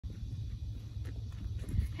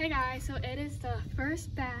Hey guys, so it is the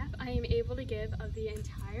first bath I am able to give of the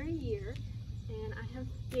entire year, and I have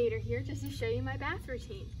Gator here just to show you my bath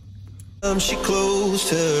routine. She closed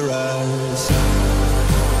her eyes.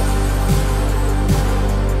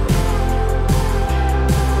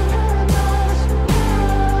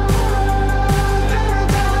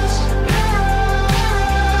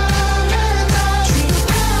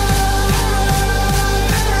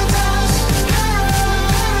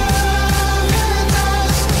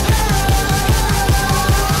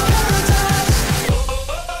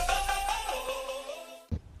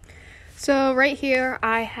 So right here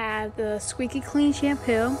I have the Squeaky Clean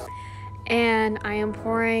shampoo, and I am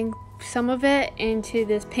pouring some of it into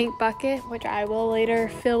this pink bucket, which I will later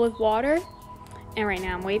fill with water. And right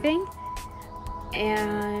now I'm waving.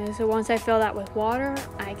 And so once I fill that with water,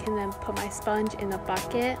 I can then put my sponge in the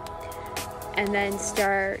bucket and then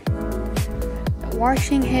start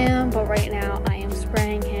washing him. But right now I am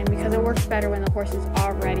spraying him because it works better when the horse is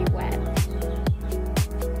already wet.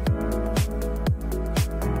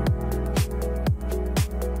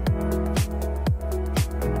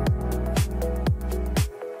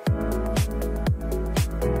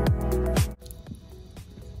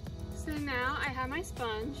 My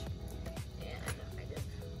sponge, and I just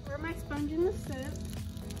pour my sponge in the soap,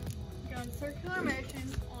 go in circular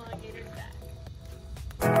motions on Gator's back.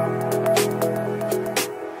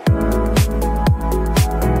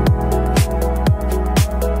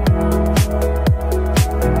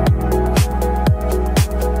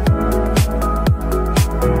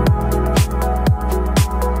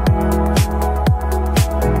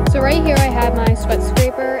 So right here I have my sweat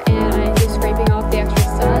scraper, and I'm just scraping off the extra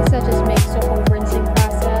suds. That just makes the whole rinsing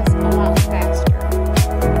process a lot faster.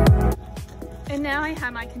 And now I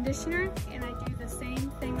have my conditioner, and I do the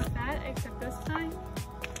same thing with that, except this time.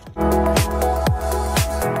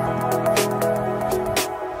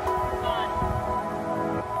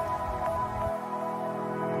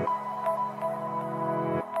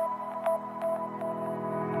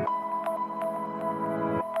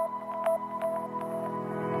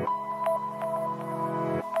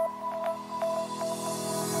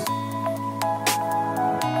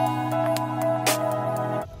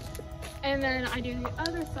 And then I do the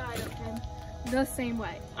other side of him the same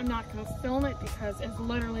way. I'm not going to film it because it's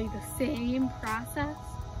literally the same process.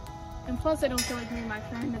 And plus I don't feel like moving my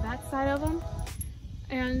phone to that side of him.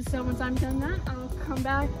 And so once I'm done that, I'll come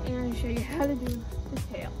back and show you how to do the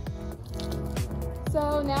tail.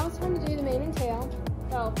 So now it's time to do the mane and tail.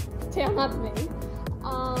 Oh, tail, not the mane.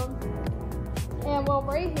 And well,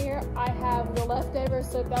 right here I have the leftover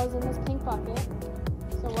soap that was in this pink bucket.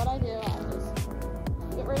 So what I do, I just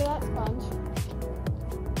get rid of that sponge,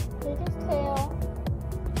 take his tail,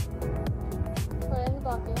 put it in the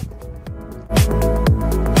bucket,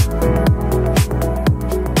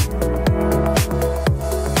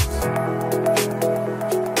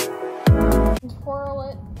 and twirl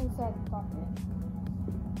it inside the bucket.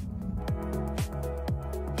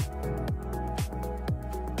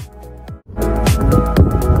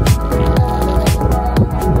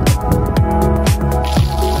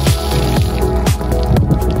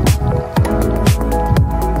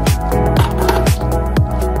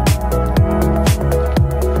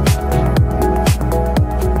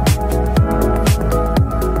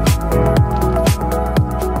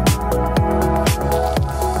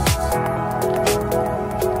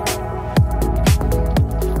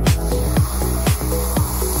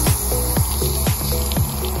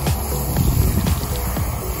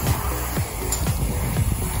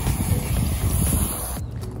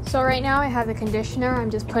 So right now I have the conditioner. I'm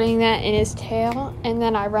just putting that in his tail, and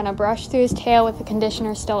then I run a brush through his tail with the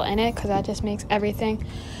conditioner still in it, because that just makes everything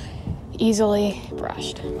easily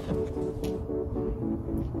brushed.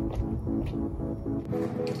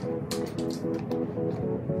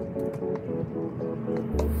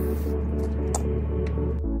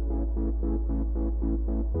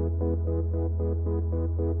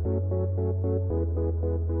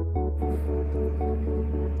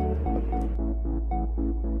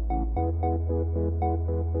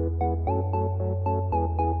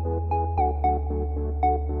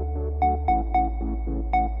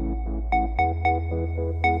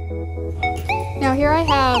 Now here I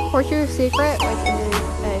have Horseshoe Secret, which is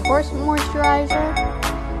a horse moisturizer,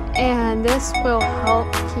 and this will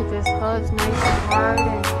help keep his hooves nice and hard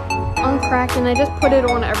and uncracked, and I just put it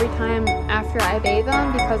on every time after I bathe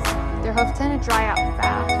them because their hooves tend to dry out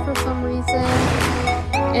fast for some reason,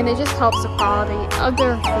 and it just helps the quality of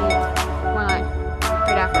their feet right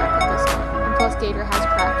after I put this on. And plus Gator has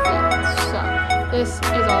cracked feet, so this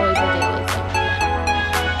is always a daily thing.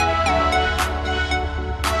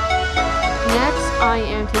 Next, I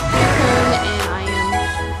am taking him and I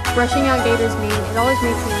am brushing out Gator's mane. It always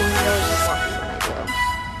makes me really fluffy when I do.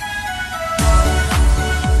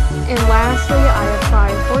 And lastly, I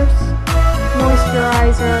apply horse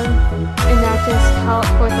moisturizer, and that just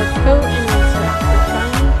helps with her coat and makes her extra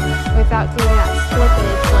shiny without getting that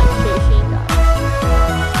slippage